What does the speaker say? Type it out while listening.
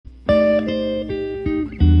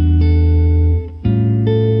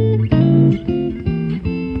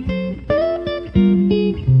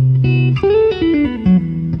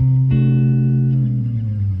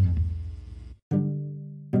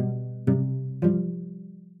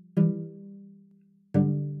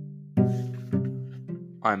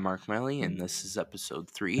I'm Mark Miley, and this is episode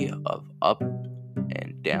 3 of Up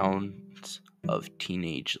and Downs of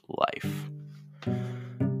Teenage Life.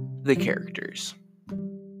 The characters.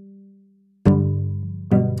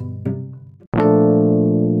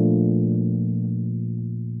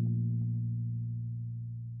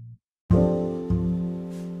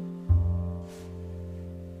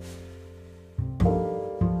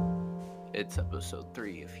 It's episode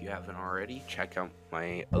 3. If you haven't already, check out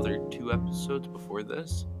my other 2 episodes before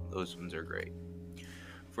this. Those ones are great.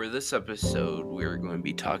 For this episode, we're going to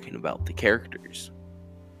be talking about the characters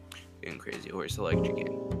in Crazy Horse Electric.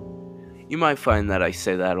 You might find that I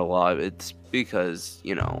say that a lot. It's because,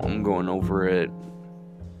 I'm going over it.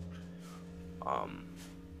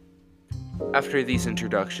 After these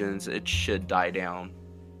introductions, it should die down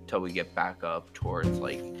till we get back up towards,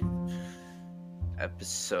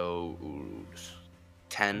 episode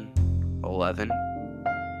 10, 11.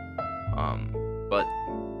 But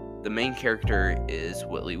the main character is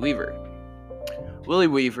Willie Weaver. Willie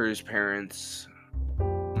Weaver's parents,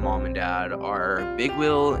 mom and dad, are Big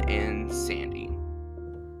Will and Sandy.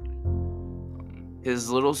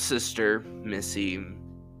 His little sister, Missy,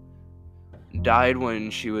 died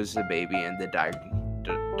when she was a baby, and the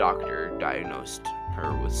doctor diagnosed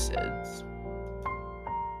her with SIDS.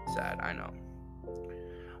 Sad, I know.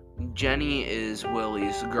 Jenny is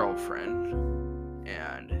Willie's girlfriend,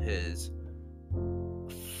 and his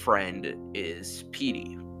friend is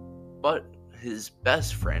Petey, but his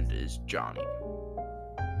best friend is Johnny.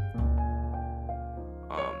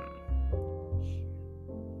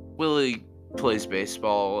 Willie plays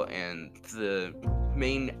baseball, and the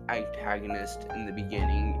main antagonist in the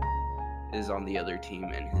beginning is on the other team,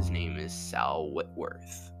 and his name is Sal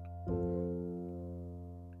Whitworth.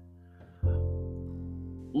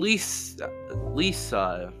 Lisa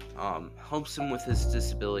helps him with his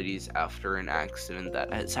disabilities after an accident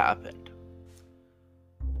that has happened.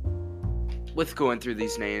 With going through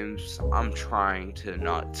these names, I'm trying to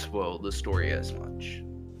not spoil the story as much.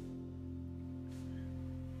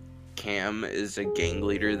 Cam is a gang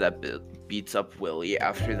leader that beats up Willie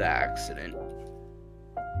after the accident.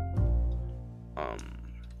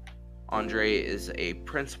 Andre is a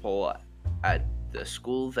principal at the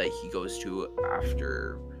school that he goes to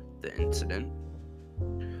after the incident.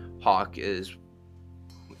 Hawk is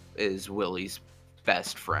Willie's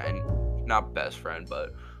best friend. Not best friend,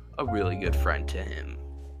 but a really good friend to him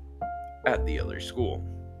at the other school.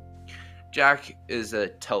 Jack is a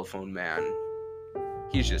telephone man.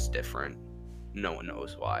 He's just different. No one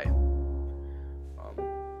knows why.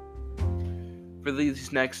 For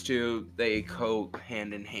these next two, they go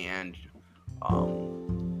hand in hand.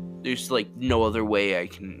 There's no other way I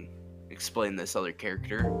can explain this other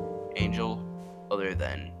character, Angel, other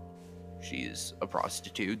than she's a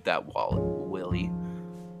prostitute that Willie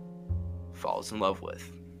falls in love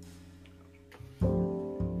with.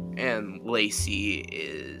 And Lacey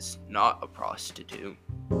is not a prostitute.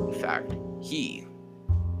 In fact, he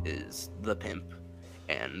is the pimp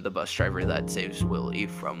and the bus driver that saves Willie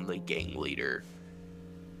from the gang leader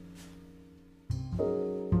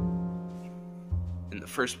in the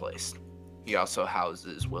first place. He also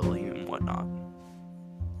houses Willie and whatnot.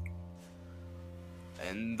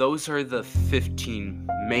 And those are the 15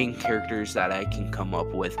 main characters that I can come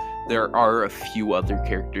up with. There are a few other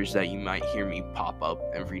characters that you might hear me pop up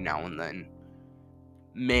every now and then.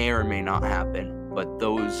 May or may not happen, but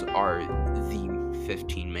those are the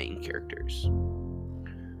 15 main characters.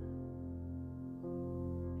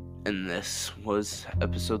 And this was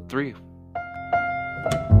episode 3.